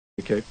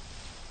Okay.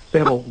 They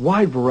have a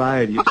wide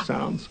variety of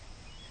sounds.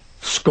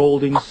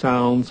 Scolding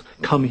sounds,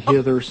 come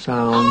hither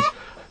sounds,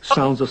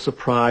 sounds of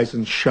surprise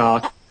and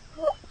shock.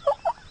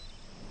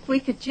 We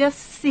could just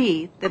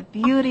see the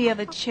beauty of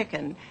a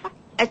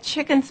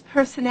chicken's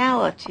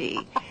personality,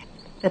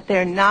 that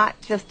they're not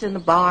just in the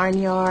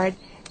barnyard,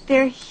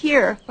 they're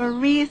here for a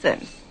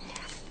reason.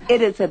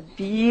 It is a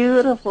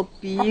beautiful,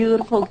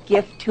 beautiful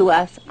gift to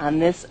us on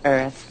this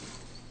earth.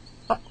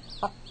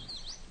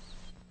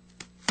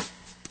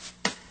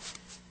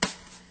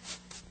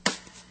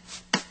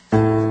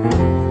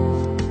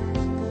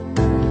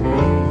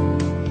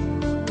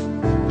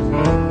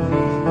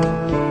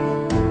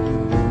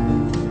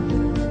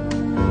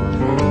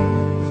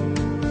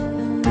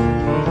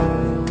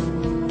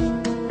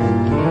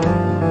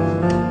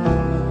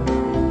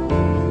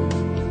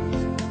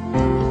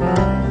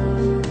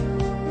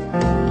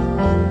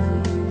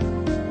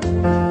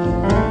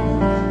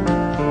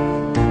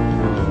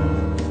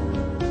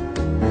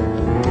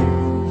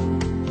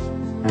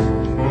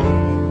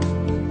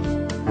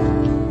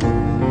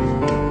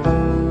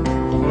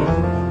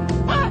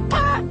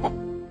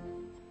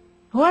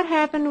 What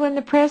happened when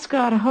the press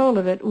got a hold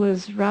of it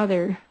was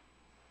rather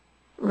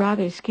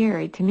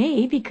scary to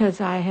me, because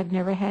I have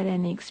never had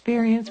any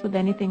experience with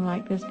anything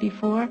like this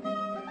before.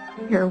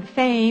 Her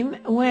fame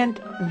went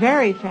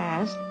very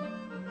fast.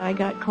 I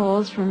got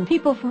calls from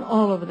people from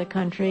all over the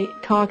country,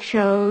 talk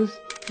shows,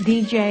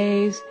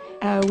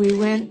 DJs. We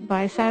went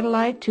by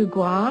satellite to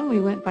Guam. We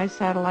went by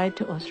satellite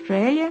to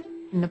Australia,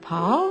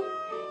 Nepal.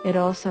 It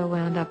also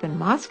wound up in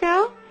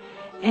Moscow.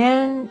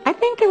 And I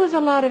think there was a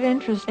lot of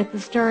interest at the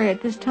story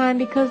at this time,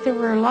 because there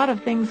were a lot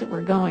of things that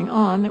were going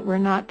on that were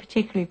not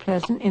particularly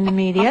pleasant in the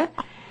media.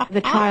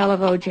 The trial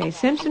of O.J.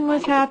 Simpson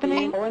was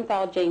happening.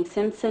 Orenthal James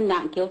Simpson,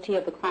 not guilty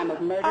of the crime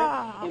of murder.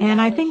 And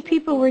I think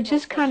people were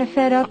just kind of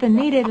fed up and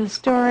needed a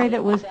story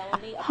that was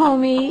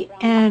homey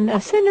and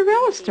a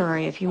Cinderella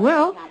story, if you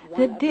will,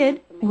 that did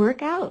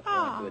work out.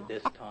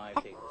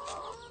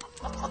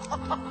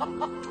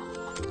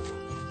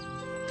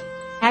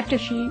 After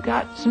she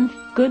got some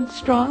good,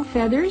 strong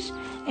feathers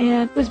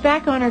and was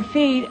back on her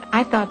feet,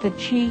 I thought that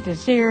she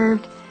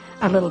deserved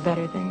a little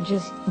better than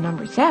just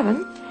number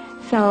 7.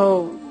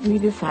 So we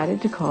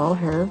decided to call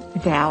her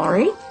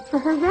Valerie for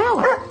her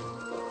valor.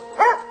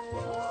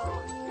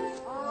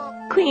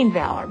 Queen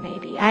Valor,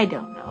 maybe. I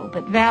don't know.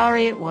 But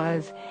Valerie it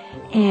was.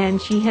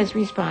 And she has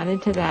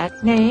responded to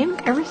that name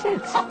ever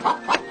since.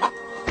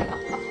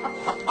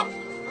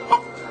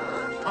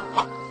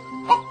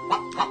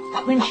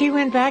 When she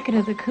went back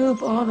into the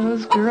coop, all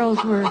those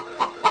girls were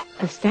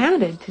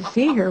astounded to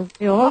see her.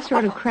 They all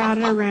sort of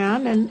crowded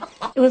around, and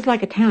it was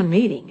like a town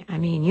meeting. I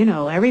mean, you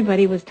know,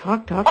 everybody was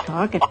talk.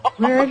 And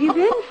where have you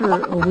been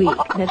for a week?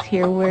 Let's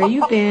hear where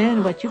you've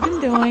been, what you've been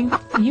doing.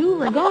 You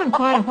were gone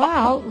quite a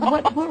while.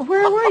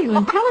 Where were you?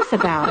 And tell us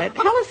about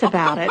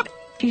it.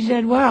 She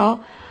said,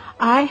 well,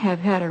 I have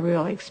had a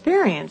real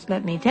experience,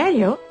 let me tell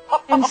you.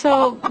 And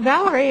so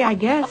Valerie, I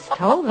guess,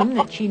 told them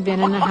that she'd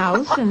been in the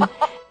house and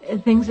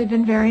things had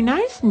been very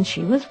nice, and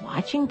she was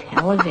watching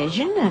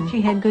television, and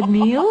she had good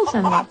meals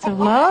and lots of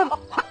love.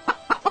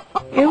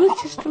 It was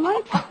just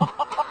delightful.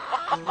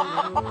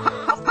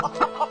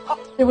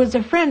 There was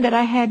a friend that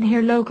I had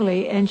here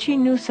locally, and she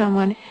knew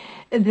someone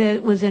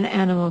that was an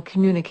animal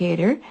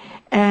communicator,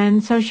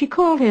 and so she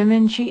called him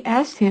and she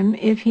asked him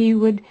if he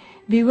would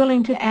be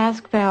willing to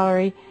ask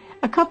Valerie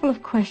a couple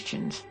of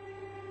questions.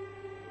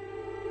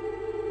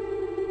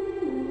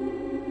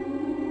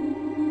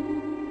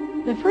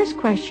 The first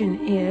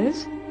question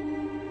is,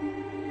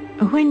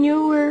 when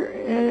you were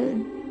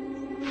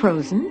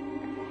frozen,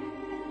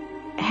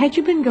 had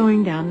you been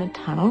going down the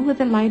tunnel with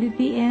a light at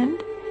the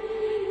end?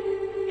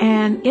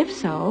 And if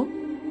so,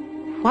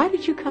 why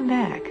did you come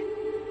back?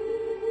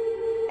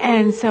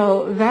 And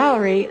so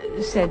Valerie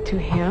said to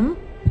him,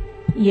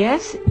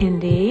 yes,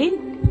 indeed,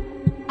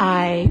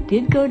 I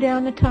did go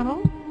down the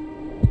tunnel.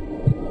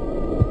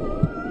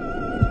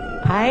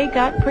 I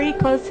got pretty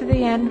close to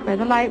the end where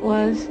the light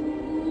was.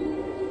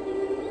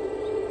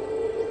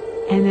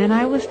 And then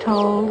I was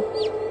told,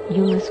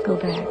 you must go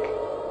back.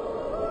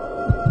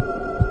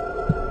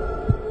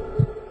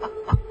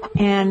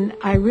 And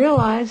I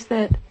realized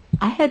that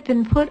I had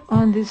been put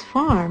on this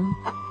farm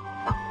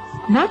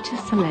not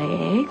just to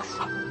lay eggs,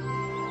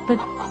 but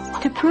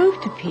to prove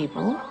to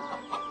people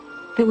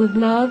that with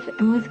love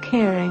and with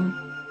caring,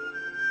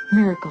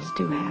 miracles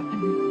do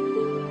happen.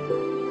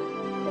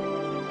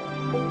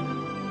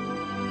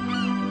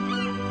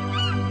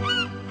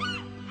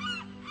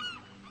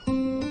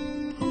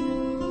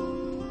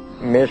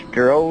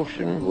 Mr.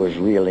 Olson was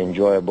a real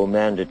enjoyable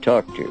man to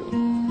talk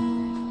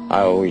to. I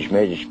always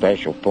made a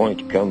special point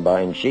to come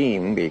by and see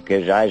him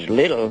because I was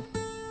little,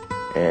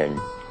 and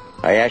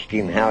I asked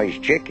him how his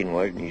chicken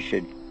was, and he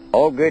said,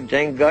 all good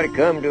things got to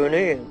come to an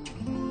end.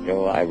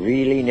 So I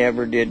really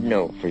never did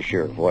know for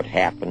sure what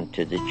happened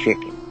to the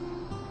chicken.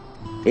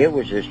 It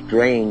was a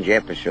strange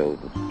episode.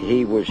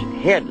 He was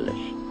headless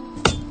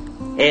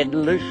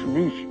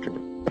rooster.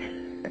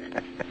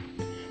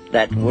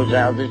 That was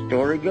how the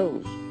story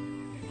goes.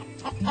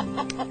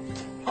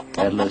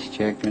 headless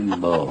chicken,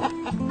 bull.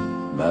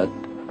 But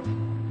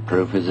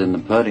proof is in the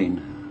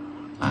pudding.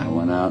 I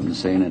went out and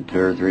seen it 2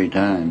 or 3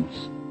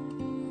 times.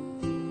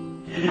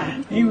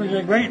 He was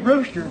a great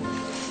rooster.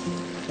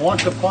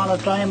 Once upon a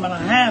time and a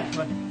half,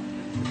 but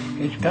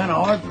it's kind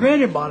of hard for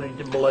anybody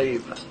to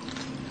believe.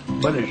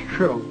 But it's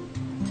true.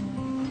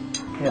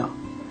 Yeah,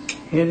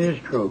 it is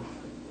true.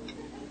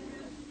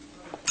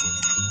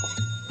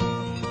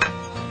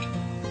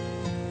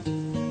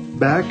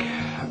 Back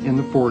in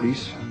the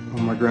 40s,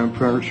 when my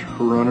grandparents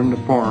were running the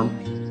farm,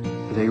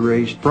 they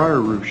raised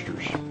fryer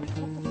roosters,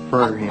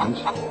 fryer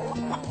hens,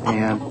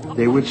 and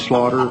they would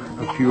slaughter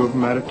a few of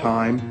them at a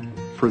time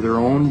for their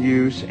own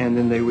use, and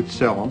then they would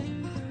sell them.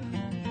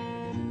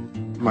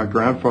 My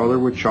grandfather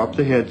would chop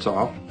the heads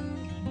off,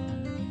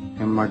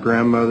 and my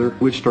grandmother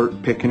would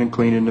start picking and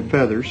cleaning the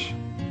feathers.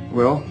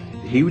 Well,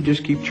 he would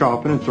just keep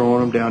chopping and throwing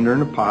them down there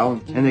in a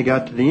pile, and they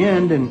got to the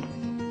end, and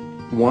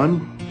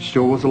one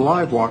still was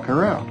alive walking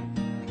around.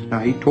 Now,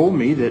 he told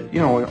me that,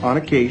 on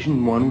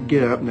occasion, one would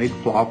get up and they'd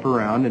flop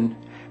around and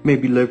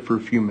maybe live for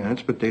a few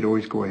minutes, but they'd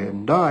always go ahead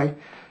and die.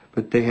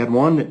 But they had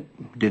one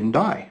that didn't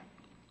die.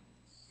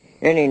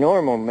 Any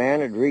normal man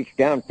would reach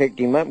down, picked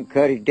him up, and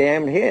cut his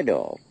damn head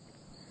off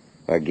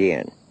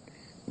again.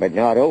 But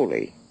not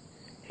Ole.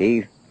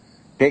 He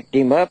picked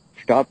him up,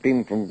 stopped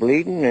him from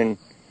bleeding, and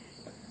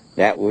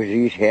that was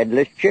his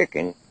headless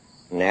chicken,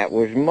 and that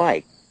was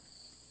Mike.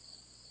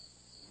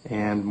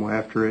 And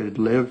after it had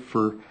lived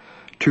for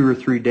 2 or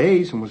 3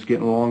 days and was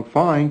getting along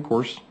fine, of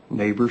course,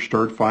 neighbors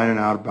started finding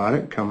out about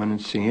it, coming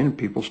and seeing, and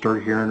people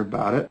started hearing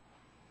about it.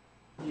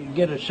 You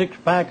get a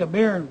 6-pack of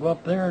beer and go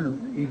up there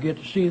and you get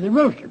to see the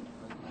rooster.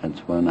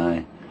 That's when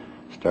I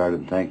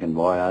started thinking,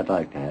 boy, I'd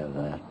like to have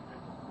that.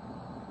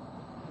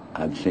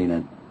 I'd seen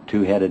a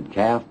 2-headed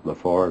calf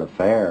before at a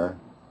fair,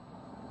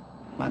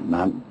 but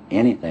not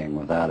anything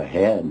without a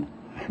head.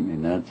 I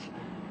mean,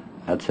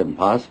 that's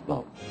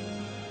impossible.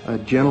 A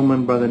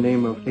gentleman by the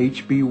name of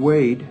H.B.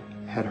 Wade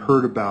had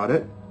heard about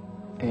it,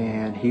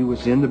 and he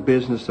was in the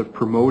business of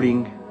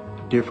promoting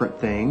different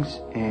things,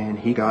 and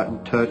he got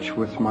in touch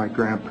with my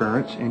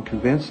grandparents and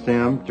convinced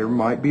them there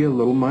might be a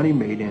little money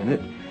made in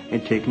it,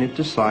 and taking it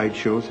to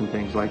sideshows and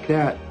things like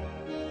that.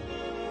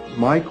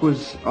 Mike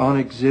was on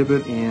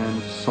exhibit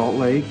in Salt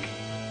Lake,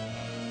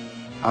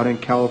 out in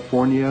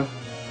California,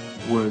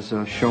 was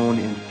shown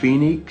in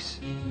Phoenix.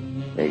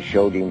 They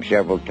showed him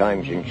several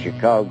times in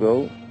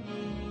Chicago,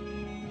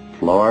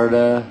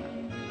 Florida,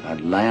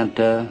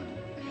 Atlanta,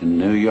 and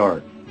New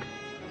York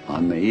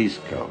on the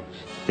East Coast.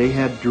 They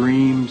had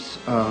dreams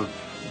of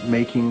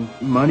making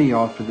money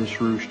off of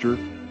this rooster.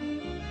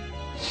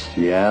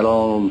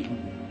 Seattle,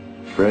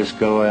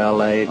 Frisco,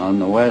 L.A. on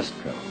the West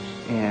Coast.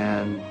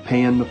 And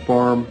paying the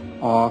farm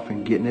off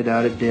and getting it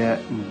out of debt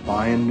and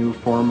buying new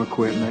farm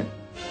equipment.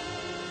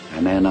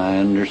 And then I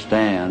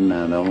understand,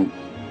 now don't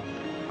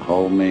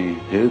hold me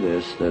to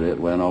this, that it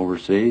went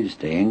overseas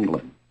to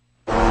England.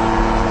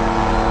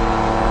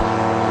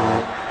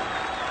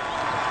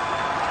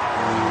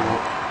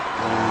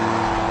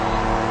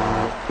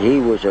 He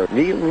was a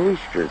real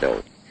rooster,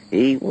 though.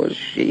 He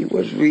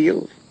was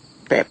real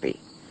peppy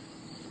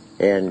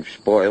and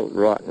spoiled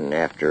rotten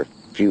after a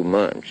few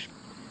months.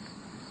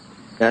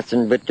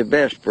 Nothing but the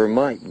best for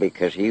Mike,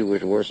 because he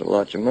was worth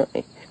lots of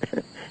money.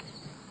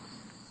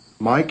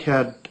 Mike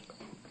had,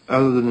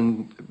 other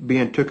than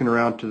being taken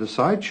around to the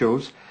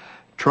sideshows,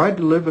 tried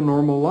to live a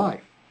normal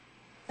life.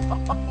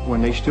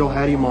 When they still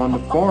had him on the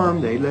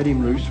farm, they let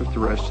him loose with the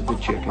rest of the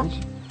chickens.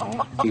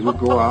 He would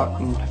go out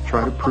and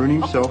try to prune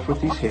himself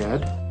with his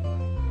head,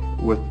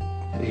 with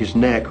his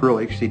neck,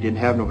 really, because he didn't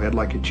have no head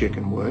like a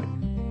chicken would.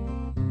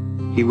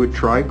 He would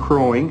try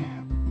crowing,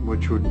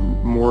 which would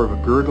more of a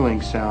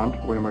gurgling sound,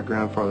 the way my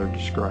grandfather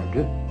described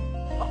it.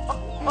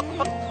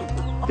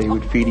 They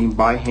would feed him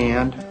by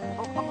hand,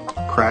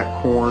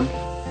 cracked corn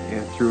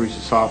through his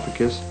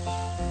esophagus,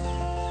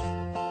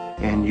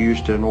 and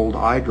used an old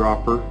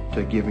eyedropper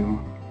to give him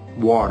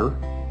water.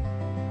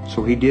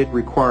 So he did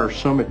require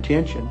some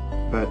attention,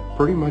 but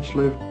pretty much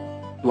lived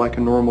like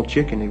a normal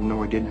chicken, even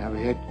though he didn't have a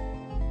head.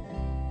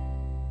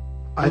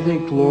 I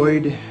think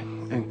Lloyd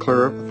and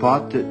Clara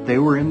thought that they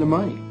were in the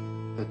money,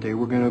 that they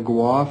were going to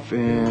go off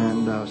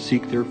and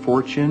seek their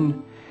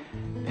fortune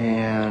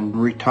and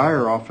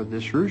retire off of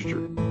this rooster.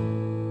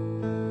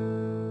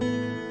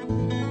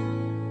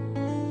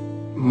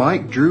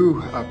 Mike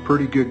drew a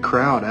pretty good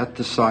crowd at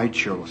the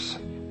sideshows,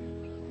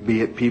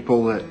 be it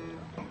people that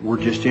were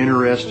just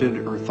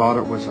interested or thought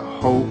it was a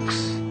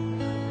hoax.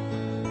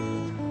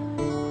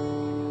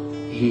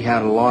 He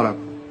had a lot of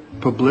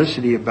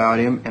publicity about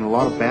him, and a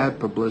lot of bad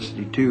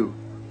publicity too.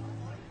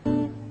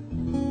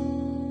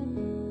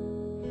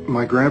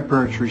 My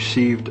grandparents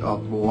received a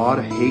lot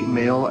of hate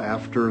mail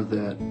after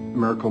that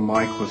Miracle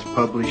Mike was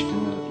published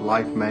in the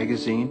Life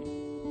magazine.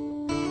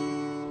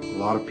 A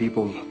lot of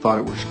people thought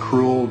it was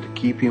cruel to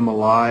keep him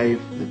alive,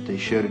 that they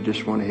should have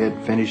just went ahead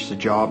and finished the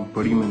job and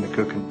put him in the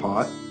cooking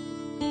pot.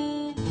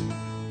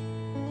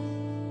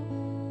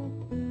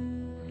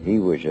 He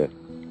was a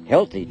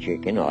healthy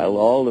chicken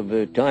all of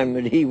the time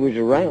that he was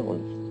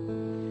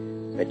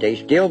around. But they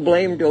still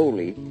blamed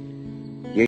Ole